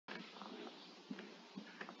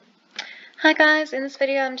Hi guys, in this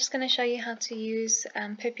video I'm just going to show you how to use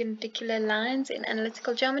perpendicular lines in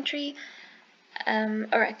analytical geometry.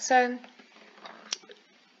 Alright, so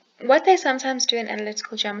what they sometimes do in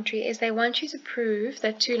analytical geometry is they want you to prove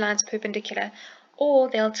that two lines are perpendicular, or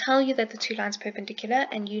they'll tell you that the two lines are perpendicular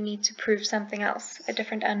and you need to prove something else, a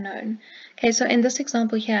different unknown. Okay, so in this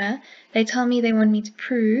example here, they tell me they want me to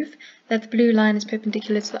prove that the blue line is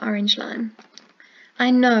perpendicular to the orange line. I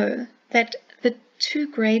know that the two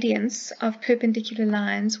gradients of perpendicular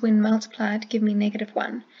lines, when multiplied, give me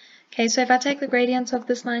 -1. Okay, so if I take the gradient of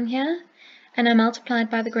this line here, and I multiply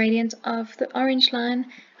it by the gradient of the orange line,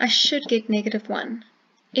 I should get -1,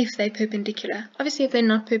 if they're perpendicular. Obviously, if they're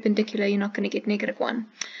not perpendicular, you're not going to get -1.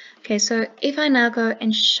 Okay, so if I now go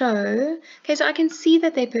and show, okay, so I can see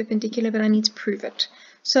that they're perpendicular, but I need to prove it.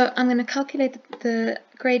 So I'm going to calculate the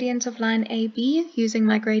gradient of line AB using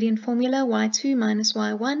my gradient formula, y2 minus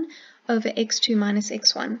y1 over x2 minus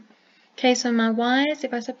x1. Okay, so my y's,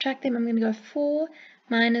 if I subtract them, I'm going to go 4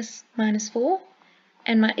 minus 4,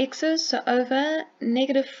 and my x's, so over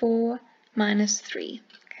 -4 minus 3.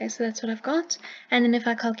 Okay, so that's what I've got, and then if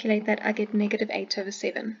I calculate that, I get -8 over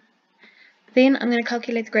 7. Then I'm going to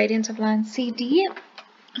calculate the gradient of line CD.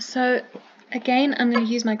 So again, I'm going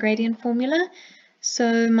to use my gradient formula.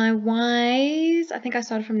 So my y's, I think I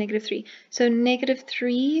started from -3. So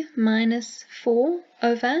 -3 minus 4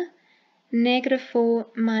 over -4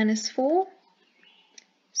 minus 4.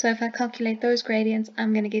 So if I calculate those gradients,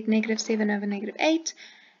 I'm going to get -7 over -8,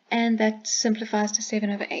 and that simplifies to 7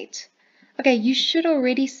 over 8. Okay, you should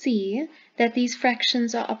already see that these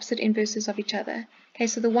fractions are opposite inverses of each other. Okay,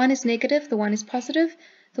 so the one is negative, the one is positive,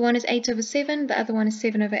 the one is 8 over 7, the other one is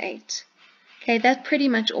 7 over 8. Okay, that pretty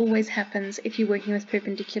much always happens if you're working with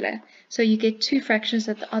perpendicular. So you get two fractions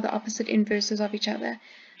that are the opposite inverses of each other.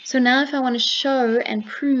 So now if I want to show and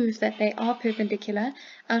prove that they are perpendicular,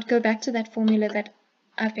 I would go back to that formula that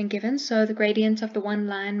I've been given. So the gradient of the one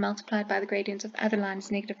line multiplied by the gradient of the other line is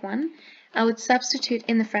 -1. I would substitute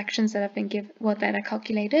in the fractions that I've been given, that I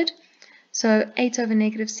calculated. So 8 over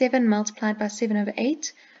 -7 multiplied by 7 over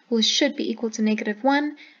 8 should be equal to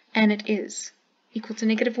 -1, and it is equal to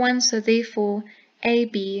 -1, so therefore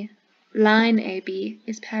AB, line AB,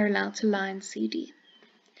 is parallel to line CD.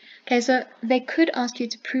 Okay, so they could ask you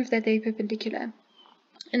to prove that they're perpendicular.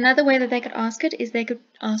 Another way that they could ask it is they could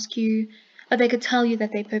ask you, or they could tell you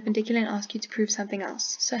that they're perpendicular and ask you to prove something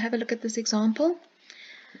else. So have a look at this example.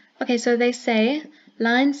 Okay, so they say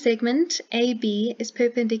line segment AB is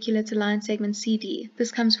perpendicular to line segment CD.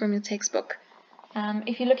 This comes from your textbook.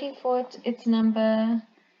 If you're looking for it,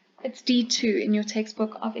 it's D2 in your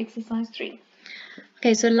textbook of exercise 3.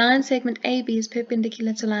 Okay, so line segment AB is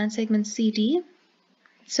perpendicular to line segment CD.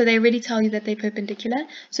 So they already tell you that they're perpendicular,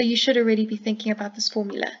 so you should already be thinking about this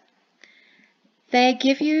formula. They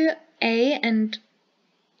give you A and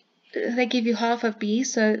they give you half of B,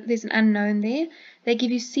 so there's an unknown there. They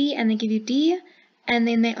give you C and they give you D, and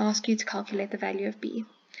then they ask you to calculate the value of B.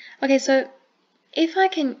 Okay, so if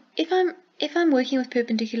I'm working with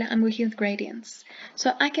perpendicular, I'm working with gradients.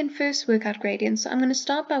 So I can first work out gradients. So I'm going to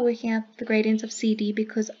start by working out the gradients of CD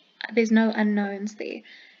because there's no unknowns there.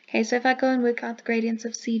 Okay, so if I go and work out the gradients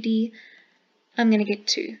of CD, I'm going to get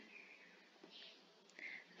 2.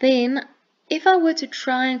 Then, if I were to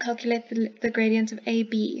try and calculate the gradients of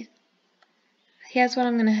AB, here's what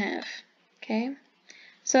I'm going to have. Okay,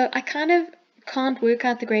 so I kind of can't work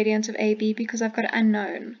out the gradients of AB because I've got an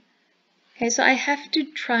unknown. Okay, so I have to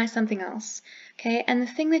try something else. Okay, and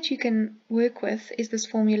the thing that you can work with is this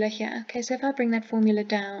formula here. Okay, so if I bring that formula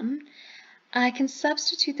down, I can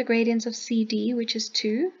substitute the gradients of CD, which is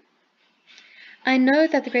 2. I know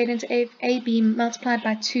that the gradient of AB multiplied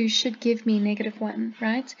by 2 should give me -1,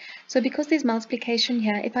 right? So because there's multiplication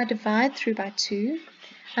here, if I divide through by 2,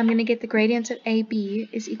 I'm going to get the gradient of AB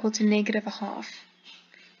is equal to -1/2.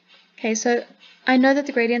 Okay, so I know that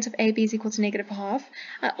the gradient of AB is equal to -1/2.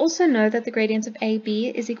 I also know that the gradient of AB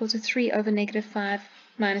is equal to 3 over -5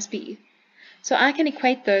 minus B. So I can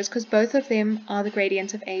equate those because both of them are the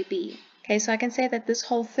gradient of AB. Okay, so I can say that this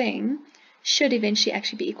whole thing should eventually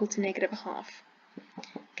actually be equal to -1/2.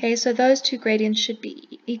 Okay, so those two gradients should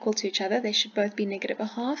be equal to each other. They should both be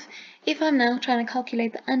 -1/2. If I'm now trying to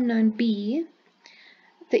calculate the unknown B,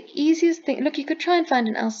 the easiest thing, look, you could try and find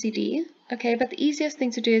an LCD, okay, but the easiest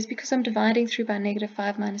thing to do is because I'm dividing through by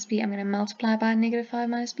 -5 minus B, I'm going to multiply by -5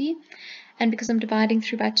 minus B, and because I'm dividing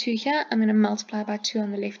through by 2 here, I'm going to multiply by 2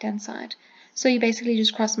 on the left-hand side. So you basically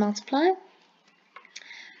just cross-multiply.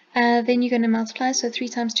 Then you're going to multiply, so 3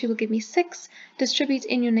 times 2 will give me 6. Distribute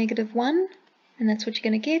in your -1, and that's what you're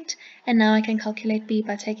going to get. And now I can calculate B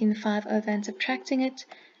by taking the 5 over and subtracting it,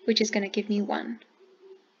 which is going to give me 1.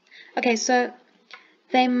 Okay, so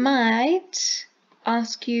they might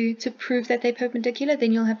ask you to prove that they're perpendicular.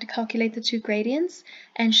 Then you'll have to calculate the two gradients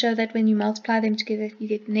and show that when you multiply them together, you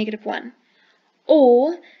get -1.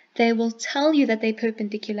 Or they will tell you that they're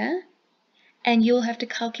perpendicular, and you'll have to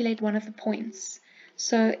calculate one of the points.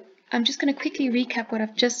 So I'm just going to quickly recap what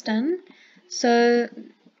I've just done. So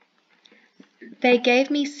they gave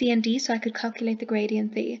me C and D, so I could calculate the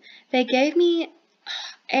gradient there. They gave me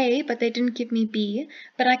A, but they didn't give me B,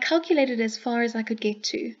 but I calculated as far as I could get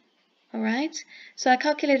to. Alright, so I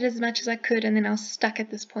calculated as much as I could, and then I was stuck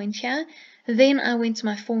at this point here. Then I went to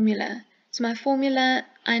my formula. So my formula,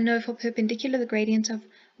 I know for perpendicular, the gradient of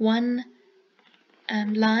one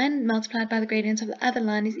line multiplied by the gradient of the other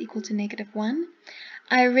line is equal to -1.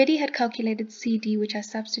 I already had calculated CD, which I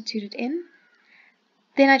substituted in.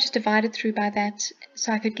 Then I just divided through by that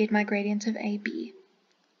so I could get my gradient of AB.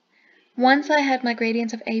 Once I had my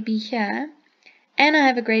gradient of AB here, and I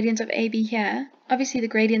have a gradient of AB here, obviously the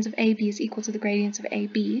gradient of AB is equal to the gradient of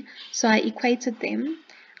AB, so I equated them.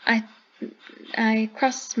 I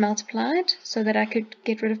cross-multiplied so that I could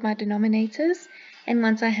get rid of my denominators, and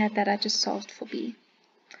once I had that, I just solved for B.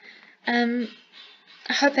 I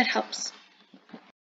hope that helps.